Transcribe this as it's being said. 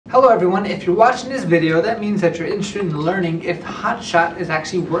Hello everyone, if you're watching this video, that means that you're interested in learning if hotshot is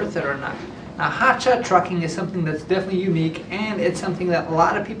actually worth it or not. Now, hotshot trucking is something that's definitely unique, and it's something that a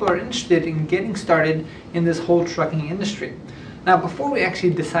lot of people are interested in getting started in this whole trucking industry. Now, before we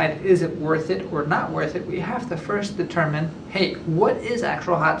actually decide is it worth it or not worth it, we have to first determine, hey, what is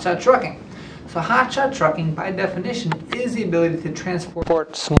actual hotshot trucking? So hotshot trucking, by definition, is the ability to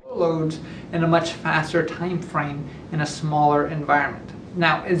transport small loads in a much faster time frame in a smaller environment.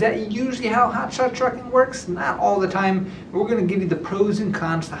 Now, is that usually how hotshot trucking works? Not all the time. We're going to give you the pros and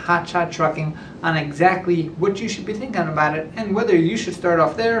cons to hotshot trucking on exactly what you should be thinking about it and whether you should start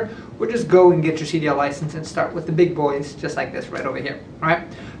off there or just go and get your CDL license and start with the big boys just like this right over here. Alright?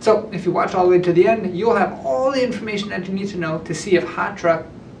 So if you watch all the way to the end, you'll have all the information that you need to know to see if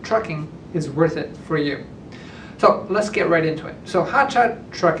trucking is worth it for you. So let's get right into it. So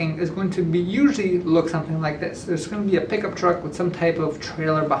hotshot trucking is going to be usually look something like this. There's going to be a pickup truck with some type of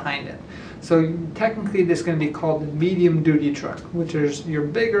trailer behind it. So technically this is going to be called the medium duty truck, which is your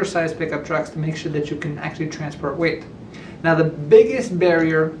bigger size pickup trucks to make sure that you can actually transport weight. Now the biggest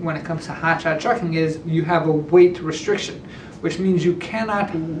barrier when it comes to hotshot trucking is you have a weight restriction, which means you cannot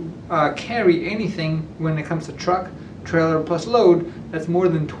carry anything when it comes to truck, trailer plus load that's more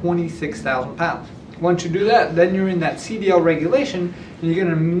than 26,000 pounds. Once you do that, then you're in that CDL regulation and you're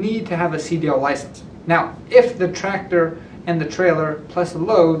going to need to have a CDL license. Now, if the tractor and the trailer plus the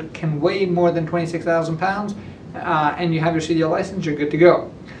load can weigh more than 26,000 pounds and you have your CDL license, you're good to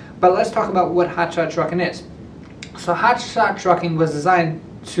go. But let's talk about what hotshot trucking is. So hotshot trucking was designed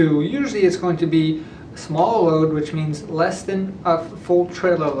to, usually it's going to be a small load, which means less than a full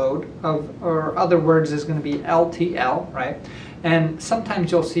trailer load, or other words is going to be LTL, right? And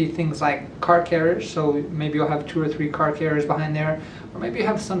sometimes you'll see things like car carriers, so maybe you'll have 2 or 3 car carriers behind there, or maybe you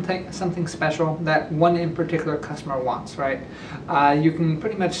have something special that one in particular customer wants, right? You can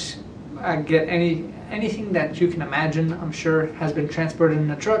pretty much get anything that you can imagine, I'm sure, has been transported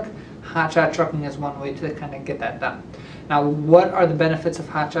in a truck. Hotshot trucking is one way to kind of get that done. Now, what are the benefits of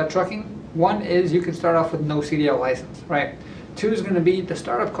hotshot trucking? One is you can start off with no CDL license, right? 2 is going to be the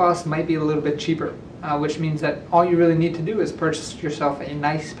startup cost might be a little bit cheaper. Which means that all you really need to do is purchase yourself a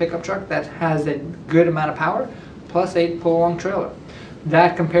nice pickup truck that has a good amount of power plus a pull-along trailer.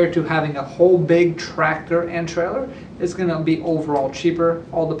 That compared to having a whole big tractor and trailer is going to be overall cheaper.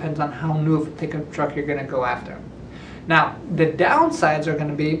 All depends on how new of a pickup truck you're going to go after. Now, the downsides are going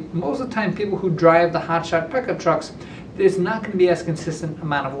to be most of the time people who drive the hotshot pickup trucks, it's not going to be as consistent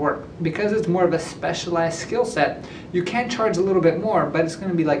amount of work. Because it's more of a specialized skill set, you can charge a little bit more, but it's going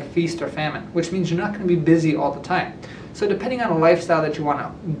to be like feast or famine, which means you're not going to be busy all the time. So depending on the lifestyle that you want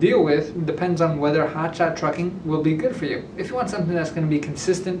to deal with, depends on whether hotshot trucking will be good for you. If you want something that's going to be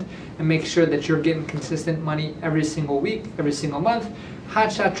consistent and make sure that you're getting consistent money every single week, every single month,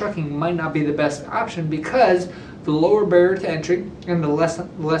 hotshot trucking might not be the best option because the lower barrier to entry and the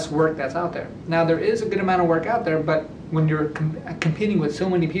less work that's out there. Now there is a good amount of work out there, but when you're competing with so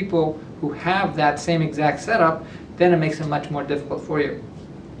many people who have that same exact setup, then it makes it much more difficult for you.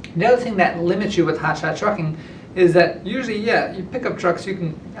 The other thing that limits you with hotshot trucking is that usually, yeah, you pick up trucks, you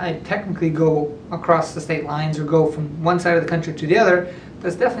can technically go across the state lines or go from one side of the country to the other.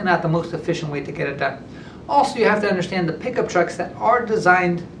 That's definitely not the most efficient way to get it done. Also, you have to understand the pickup trucks that are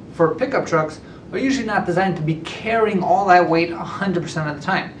designed for pickup trucks are usually not designed to be carrying all that weight 100% of the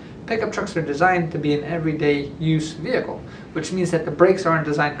time. Pickup trucks are designed to be an everyday use vehicle, which means that the brakes aren't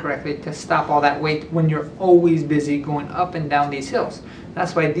designed correctly to stop all that weight when you're always busy going up and down these hills.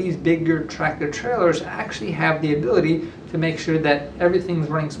 That's why these bigger tractor trailers actually have the ability to make sure that everything's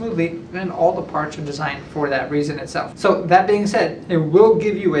running smoothly and all the parts are designed for that reason itself. So that being said, it will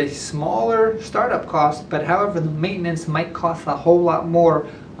give you a smaller startup cost, but however the maintenance might cost a whole lot more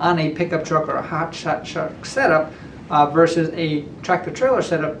on a pickup truck or a hotshot truck setup versus a tractor trailer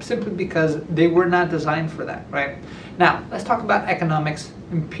setup, simply because they were not designed for that, right? Now, let's talk about economics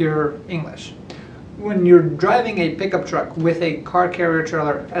in pure English. When you're driving a pickup truck with a car carrier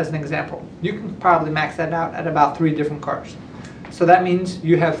trailer, as an example, you can probably max that out at about 3 different cars. So that means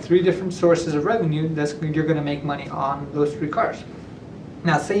you have 3 different sources of revenue you're going to make money on those 3 cars.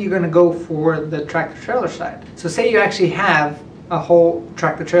 Now, say you're going to go for the tractor trailer side. So say you actually have a whole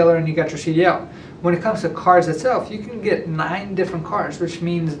tractor trailer and you got your CDL. When it comes to cars itself, you can get 9 different cars, which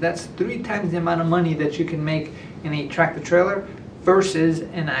means that's 3 times the amount of money that you can make in a tractor trailer versus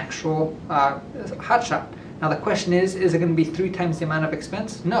an actual hotshot. Now the question is it going to be 3 times the amount of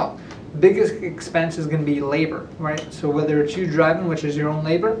expense? No. The biggest expense is going to be labor, right? So whether it's you driving, which is your own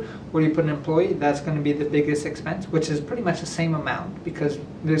labor, or you put an employee, that's going to be the biggest expense, which is pretty much the same amount because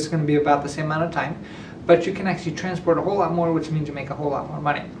there's going to be about the same amount of time. but you can actually transport a whole lot more, which means you make a whole lot more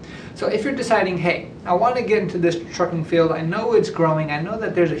money. So if you're deciding, hey, I want to get into this trucking field, I know it's growing, I know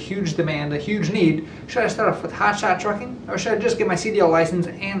that there's a huge demand, a huge need, should I start off with hotshot trucking, or should I just get my CDL license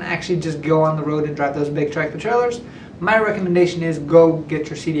and actually just go on the road and drive those big tractor trailers? My recommendation is go get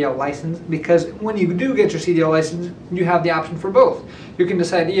your CDL license, because when you do get your CDL license, you have the option for both. You can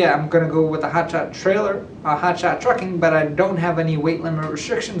decide, yeah, I'm going to go with a hotshot trailer, hotshot trucking, but I don't have any weight limit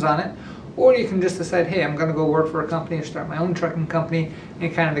restrictions on it. Or you can just decide, hey, I'm going to go work for a company or start my own trucking company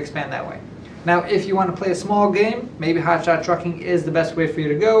and kind of expand that way. Now, if you want to play a small game, maybe hotshot trucking is the best way for you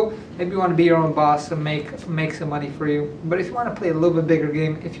to go. Maybe you want to be your own boss and make some money for you. But if you want to play a little bit bigger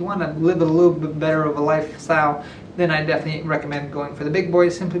game, if you want to live a little bit better of a lifestyle, then I definitely recommend going for the big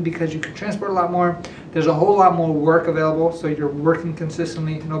boys, simply because you can transport a lot more. There's a whole lot more work available, so you're working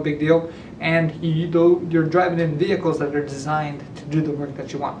consistently, no big deal. And you're driving in vehicles that are designed to do the work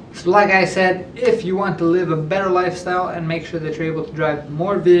that you want. So like I said, if you want to live a better lifestyle and make sure that you're able to drive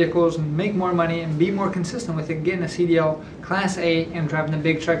more vehicles and make more money and be more consistent with it, getting a CDL Class A and driving the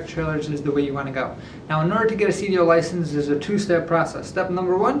big tractor trailers is the way you want to go. Now, in order to get a CDL license, there's a two-step process. Step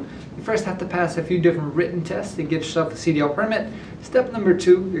number one, you first have to pass a few different written tests to get yourself a CDL permit. Step number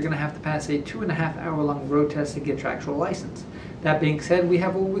two, you're going to have to pass a 2.5-hour-long road test to get your actual license. That being said, we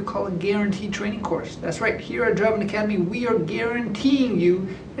have what we call a guaranteed training course. That's right, here at Driving Academy, we are guaranteeing you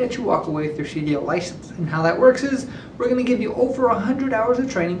that you walk away with your CDL license. And how that works is, we're going to give you over 100 hours of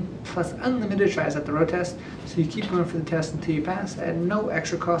training, plus unlimited tries at the road test, so you keep going for the test until you pass at no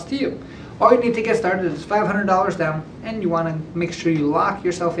extra cost to you. All you need to get started is $500 down, and you want to make sure you lock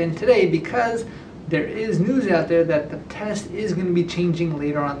yourself in today, because there is news out there that the test is going to be changing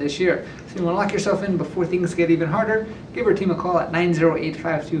later on this year. So you want to lock yourself in before things get even harder, give our team a call at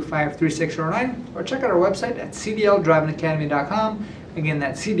 908-525-3609, or check out our website at cdldrivingacademy.com. Again,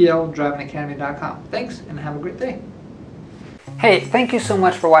 that's cdldrivingacademy.com. Thanks, and have a great day. Hey, thank you so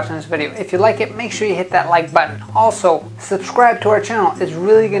much for watching this video. If you like it, make sure you hit that like button. Also, subscribe to our channel. It's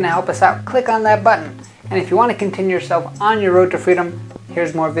really going to help us out. Click on that button. And if you want to continue yourself on your road to freedom,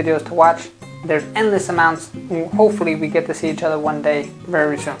 here's more videos to watch. There's endless amounts. Hopefully we get to see each other one day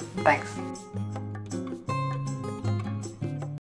very soon. Thanks.